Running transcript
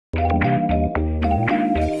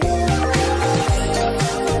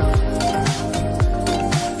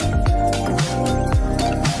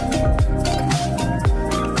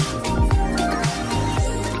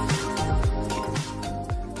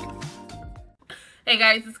Hey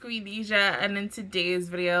guys, it's Queendija, and in today's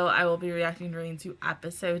video, I will be reacting to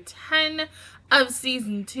episode 10 of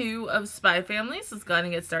season 2 of Spy Family. So let's go ahead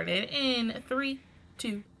and get started in 3,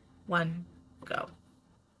 2, 1, go.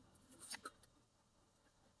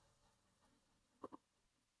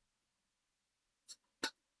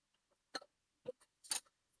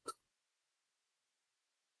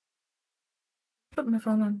 Put my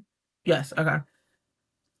phone on. Yes, okay.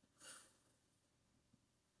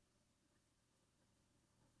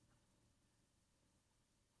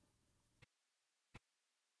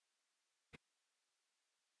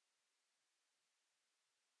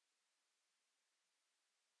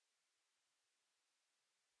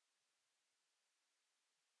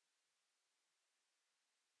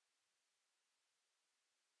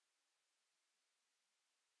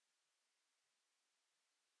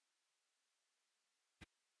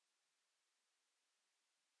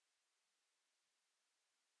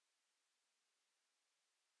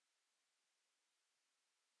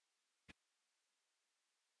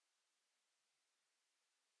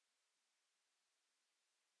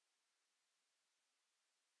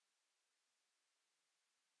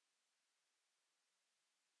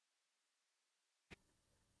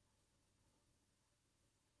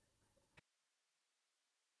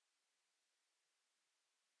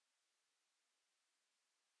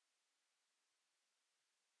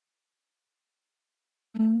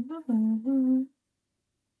 I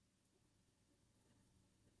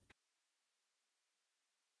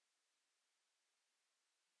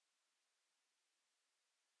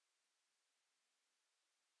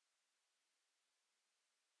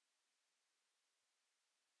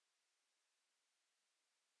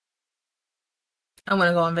want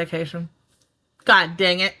to go on vacation. God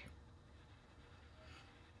dang it.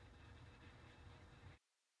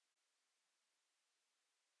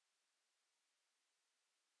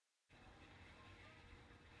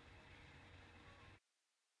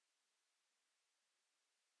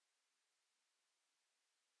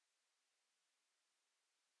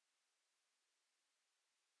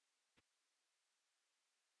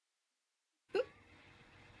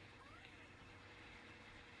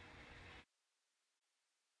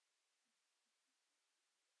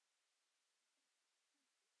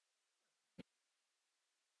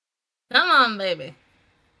 Come on, baby.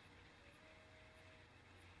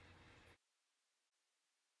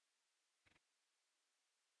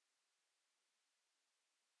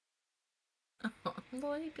 Oh,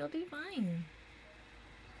 boy, you'll be fine.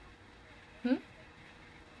 Hmm?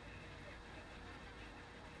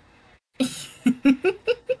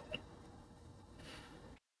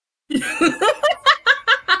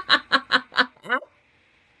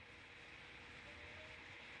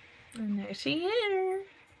 And there she is.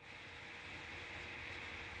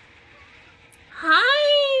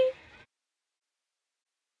 Hi.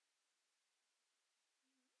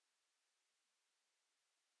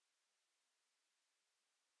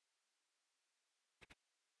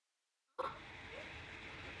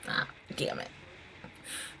 Ah, damn it.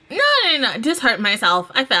 No. Just hurt myself.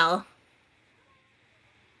 I fell.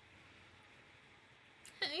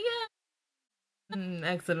 Yeah.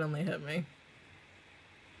 Accidentally hit me.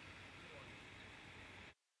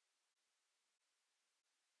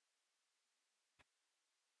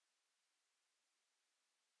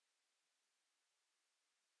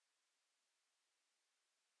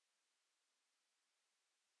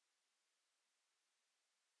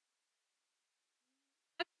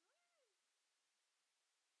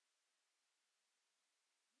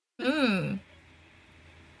 Hmm.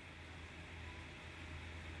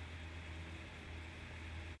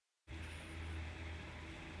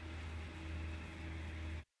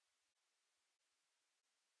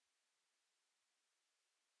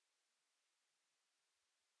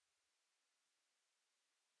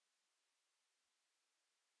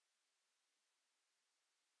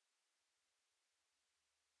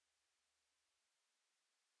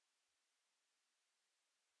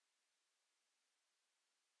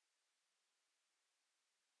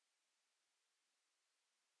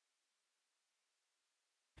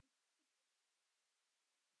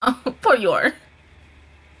 Oh, poor Yor.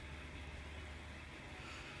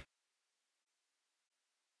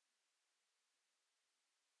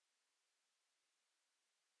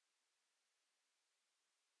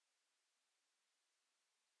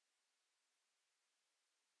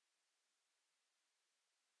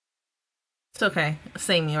 It's okay.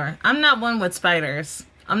 Same Yor. I'm not one with spiders.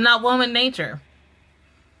 I'm not one with nature.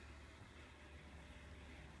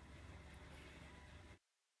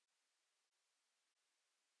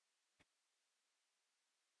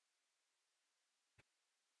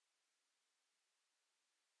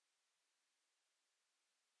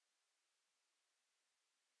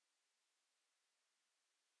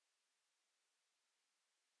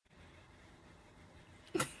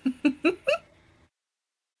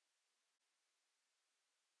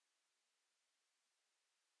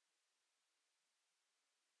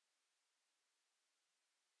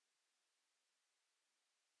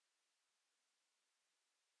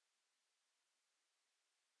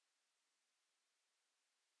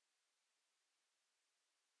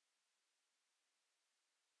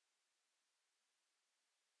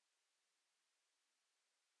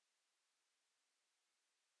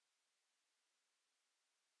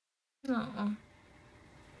 Oh.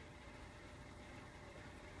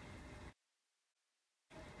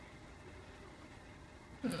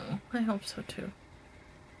 Oh, I hope so too.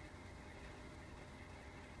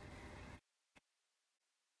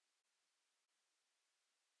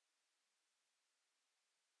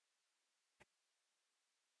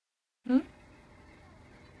 Hmm?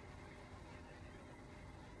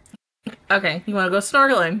 Okay, you want to go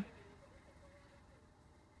snorkeling?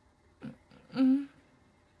 Mm.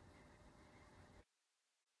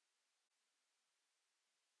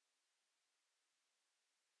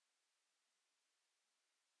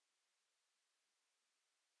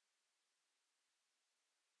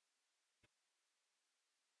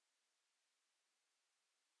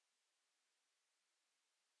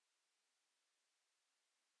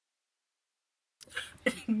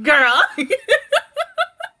 Girl.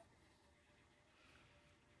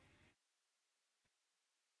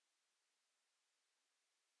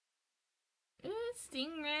 Ooh,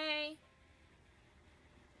 stingray.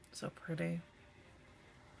 So pretty.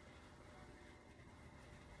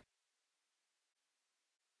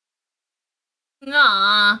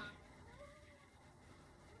 Aww.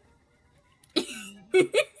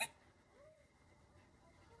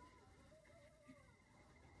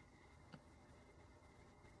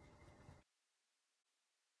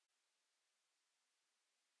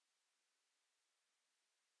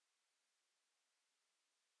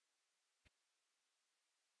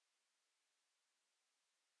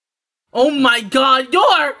 Oh my god,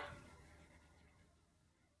 you're...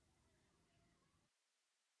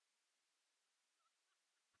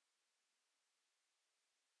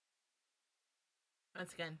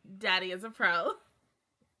 Once again, Daddy is a pro.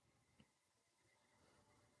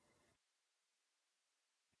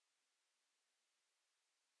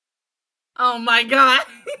 Oh my god.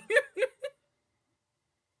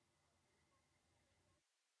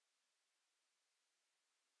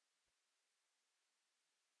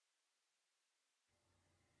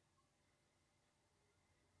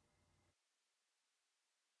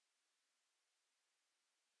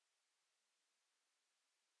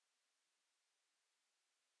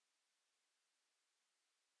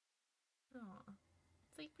 Aw,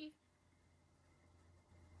 sleepy.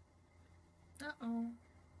 Uh-oh.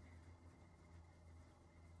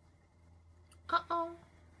 Uh-oh.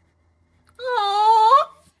 Aww.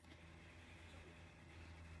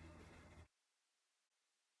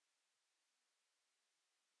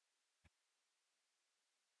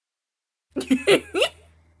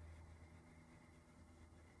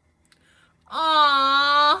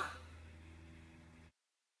 Aww.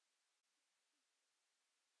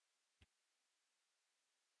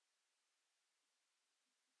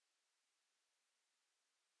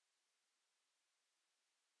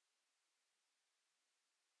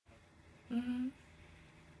 Mm-hmm.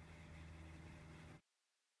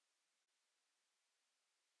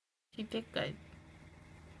 She did good.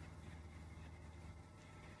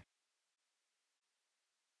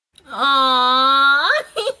 Aww.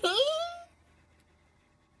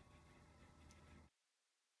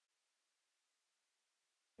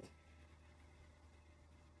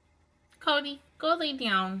 Cody, go lay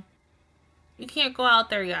down. You can't go out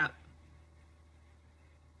there yet.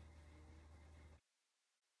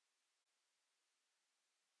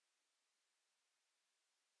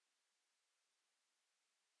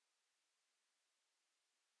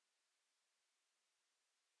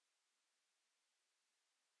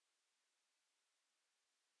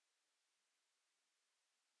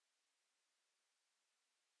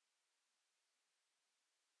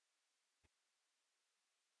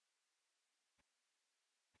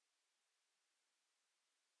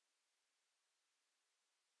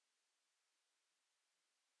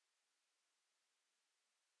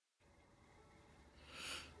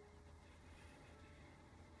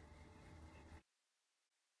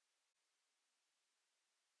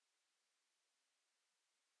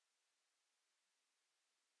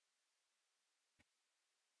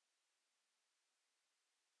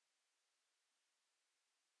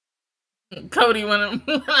 Cody when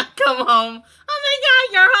I come home. Oh my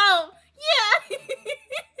god, you're home.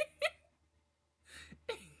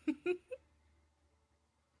 Yeah.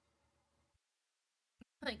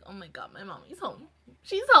 Like, Oh my god, my mommy's home.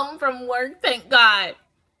 She's home from work, thank God.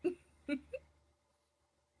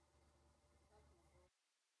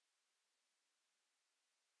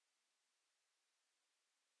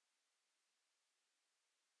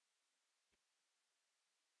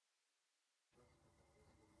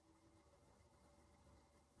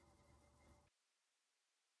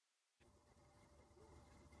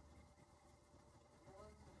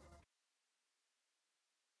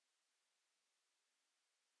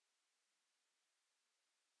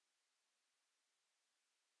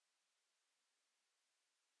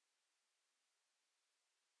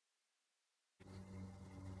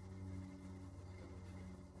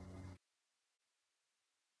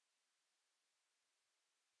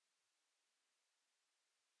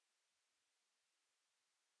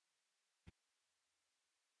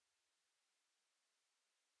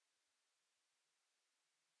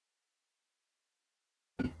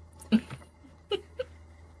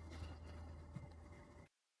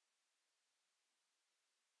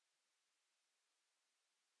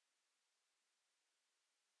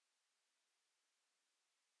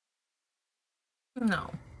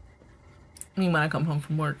 No. I mean, when I come home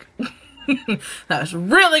from work. That's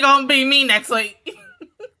really gonna be me next week.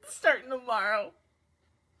 Starting tomorrow.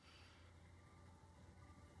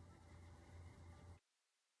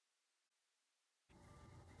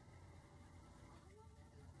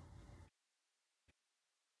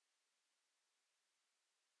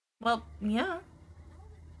 Well, yeah.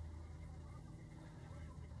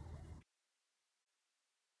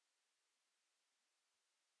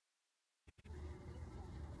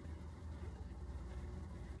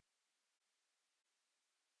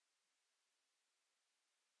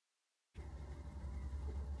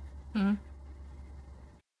 Hmm.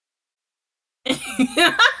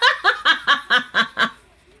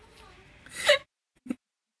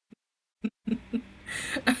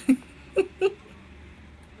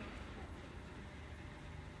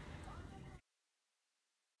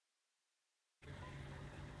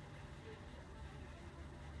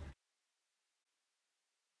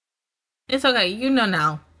 It's okay. You know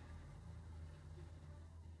now.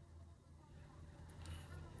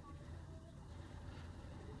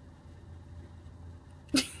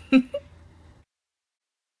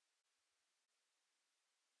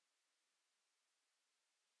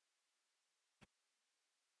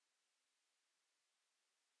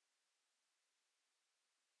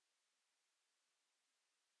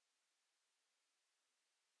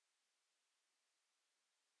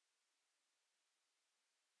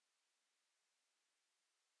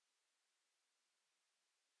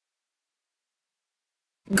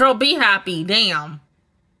 Girl, be happy. Damn.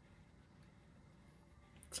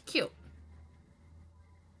 It's cute.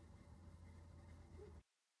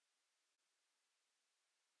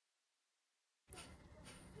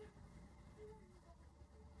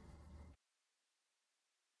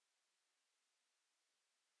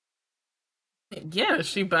 Yeah,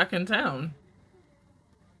 she back in town.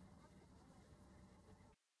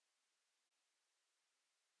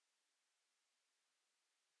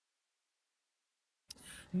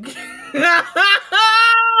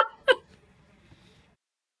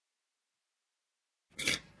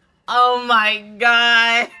 Oh my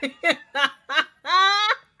god.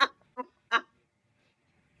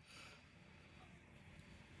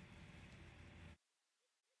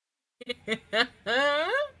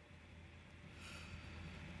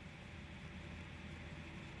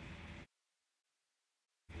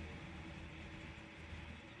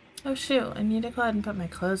 Oh shoot, I need to go ahead and put my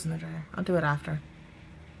clothes in the dryer. I'll do it after.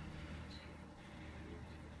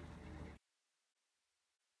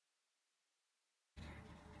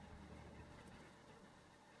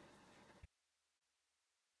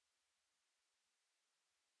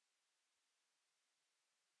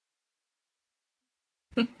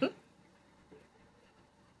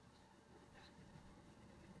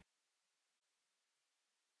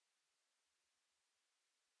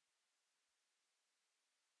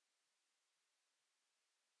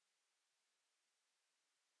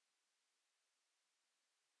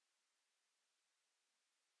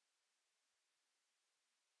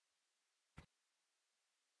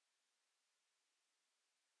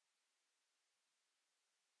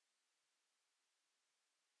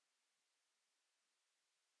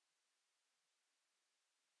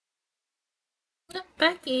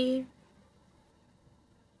 Becky.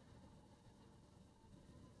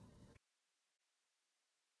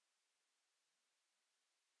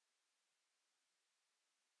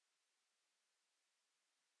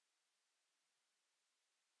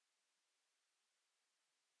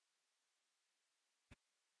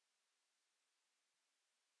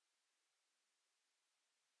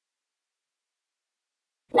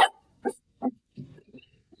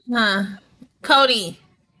 Cody,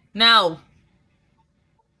 no,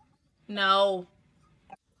 no,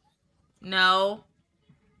 no,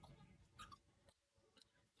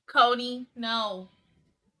 Cody, no.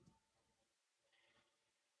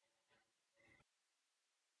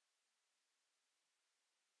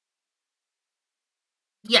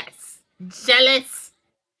 Yes, jealous.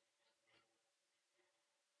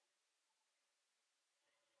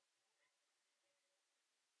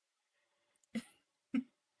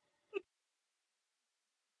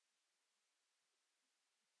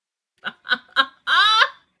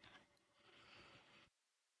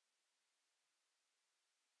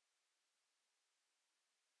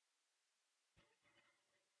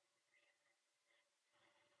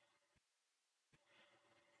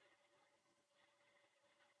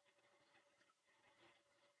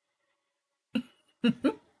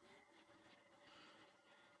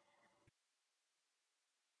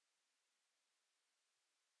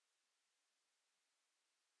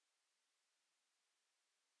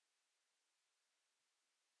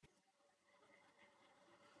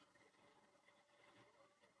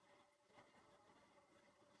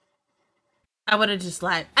 I would have just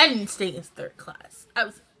lied. I didn't stay in third class. I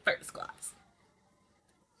was first class.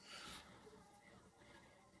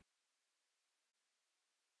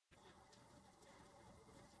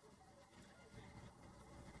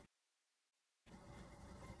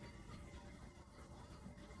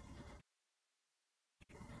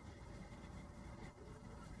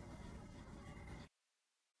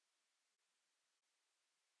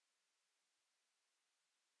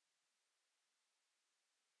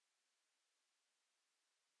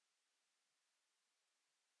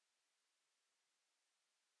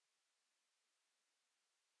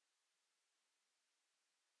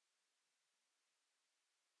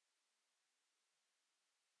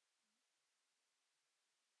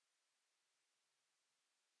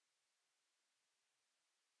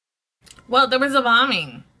 Well, there was a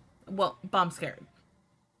bombing. Well, bomb scared.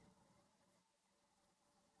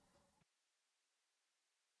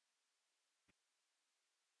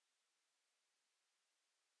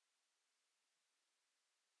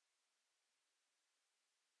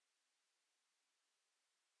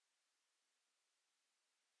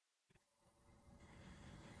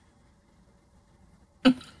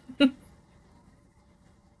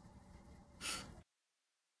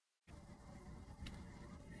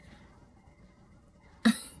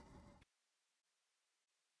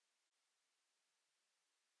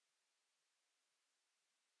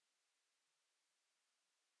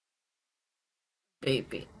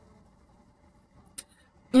 Baby.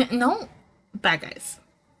 Yeah, no, bad guys.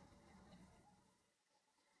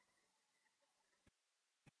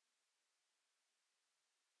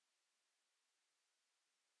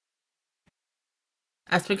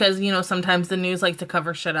 That's because, sometimes the news like to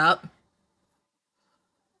cover shit up.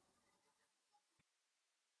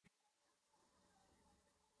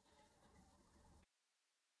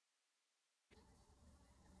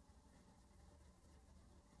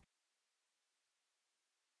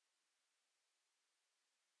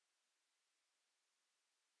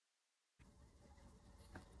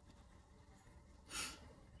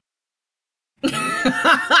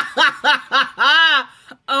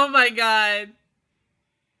 Oh my god.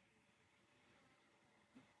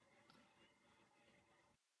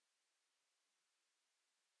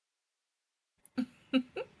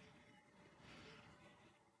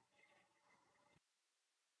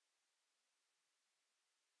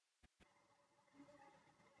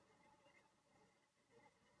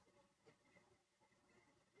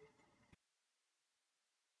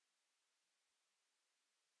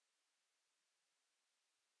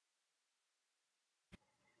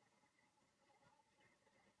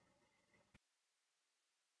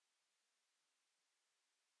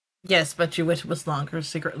 Yes, but you wish it was longer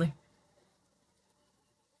secretly.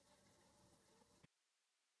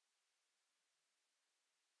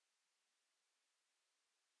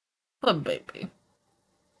 Oh, baby.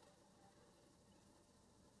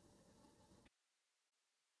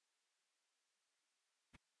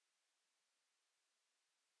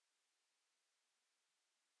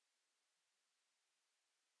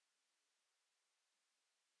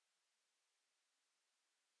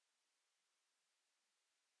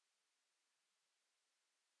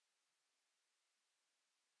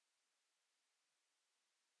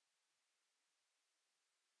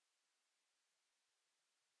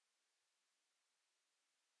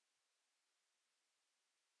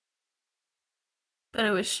 But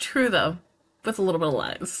it was true, though, with a little bit of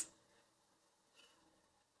lies.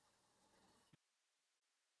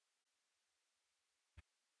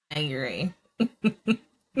 I agree.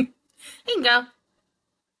 Here you go.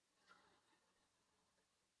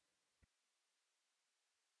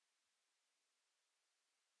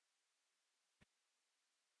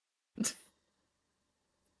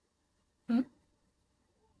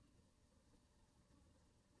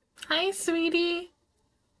 Hi, sweetie.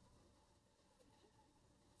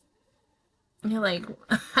 You're like,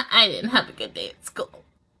 I didn't have a good day at school.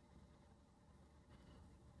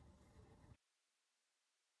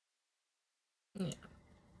 Yeah,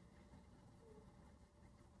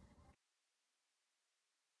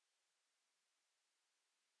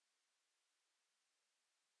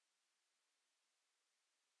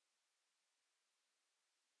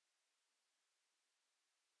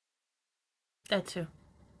 that too.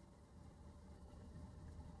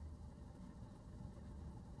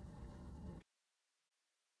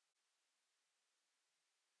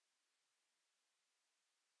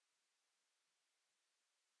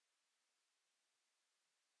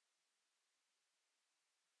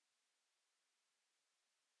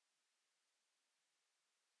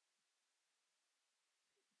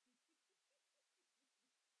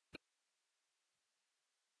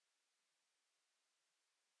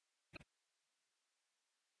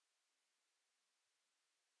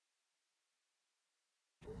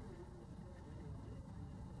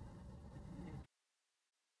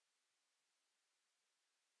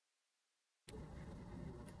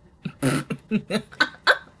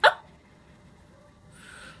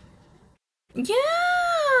 Yeah.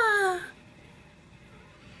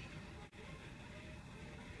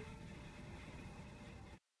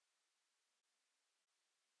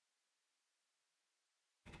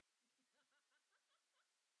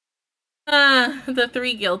 The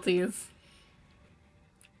three guilties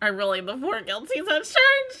are really the four guilties on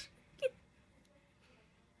charge.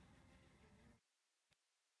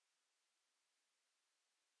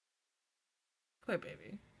 Poor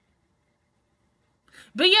baby.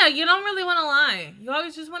 But yeah, you don't really want to lie. You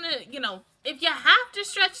always just want to, if you have to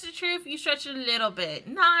stretch the truth, you stretch it a little bit.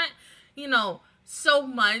 Not, so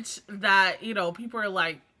much that, people are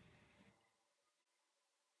like,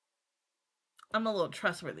 I'm a little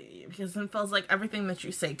trustworthy because it feels like everything that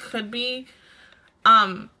you say could be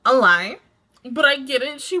a lie. But I get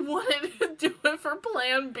it. She wanted to do it for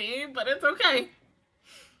plan B, but it's okay.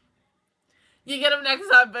 You get him next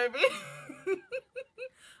time, baby.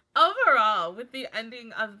 Overall, with the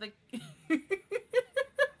ending of the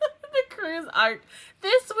cruise arc,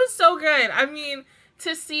 this was so good. I mean,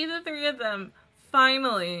 to see the three of them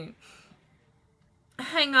finally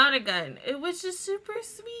hang out again, it was just super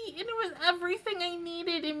sweet, and it was everything I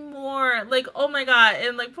needed and more. Like, oh my god,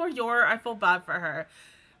 and like poor Yor, I feel bad for her.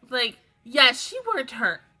 Like, yeah, she worked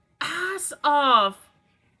her ass off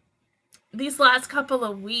these last couple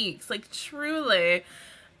of weeks, like truly.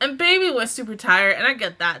 And baby was super tired, and I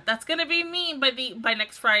get that. That's gonna be me by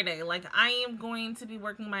next Friday. Like, I am going to be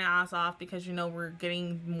working my ass off because we're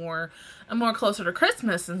getting more and more closer to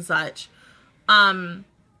Christmas and such. Um,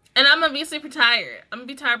 and I'm gonna be super tired. I'm gonna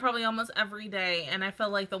be tired probably almost every day. And I feel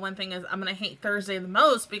like the one thing is I'm gonna hate Thursday the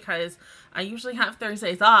most because I usually have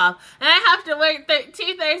Thursdays off, and I have to work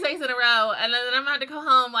two Thursdays in a row, and then I'm gonna have to go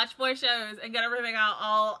home, watch 4 shows, and get everything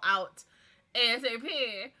all out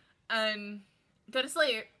ASAP, and go to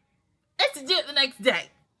sleep. It's to do it the next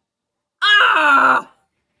day. Ah!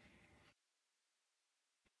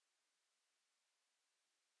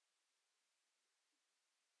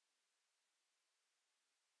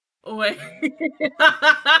 Wait.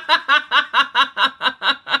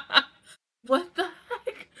 What the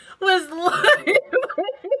heck was live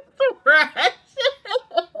thresh?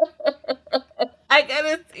 I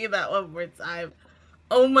gotta see that one more time.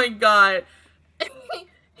 Oh my god.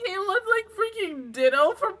 He looked like freaking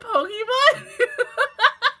Ditto from Pokemon.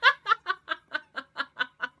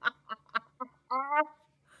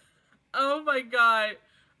 Oh my god.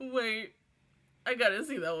 Wait. I gotta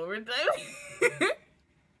see that one more time.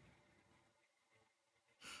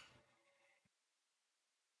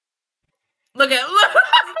 Look at him.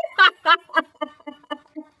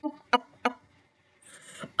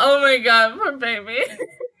 Oh my god, poor baby.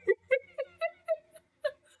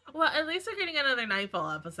 Well, at least we're getting another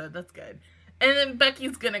Nightfall episode. That's good. And then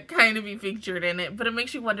Becky's gonna kind of be featured in it, but it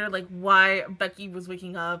makes you wonder like why Becky was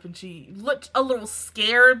waking up and she looked a little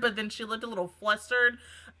scared, but then she looked a little flustered.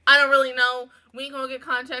 I don't really know. We ain't gonna get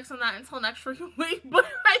context on that until next freaking week. But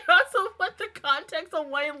I also want the context on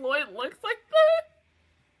why Lloyd looks like that.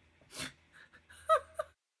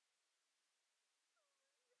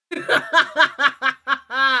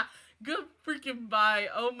 Good freaking bye.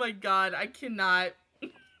 Oh my god, I cannot.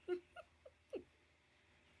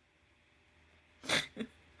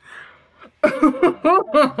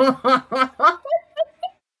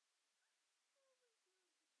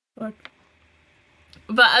 Look.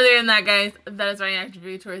 But other than that, guys, that is my reaction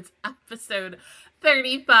video towards episode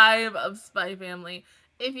 35 of Spy Family.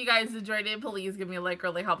 If you guys enjoyed it, please give me a like.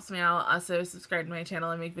 Really helps me out. Also, subscribe to my channel.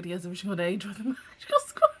 I make videos every single day. Enjoy the Magical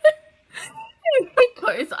Squad. Of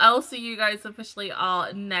course, I'll see you guys officially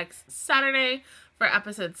all next Saturday for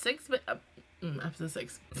episode 6. But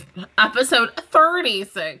episode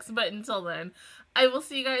 36. But until then, I will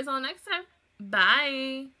see you guys all next time.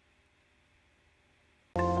 Bye.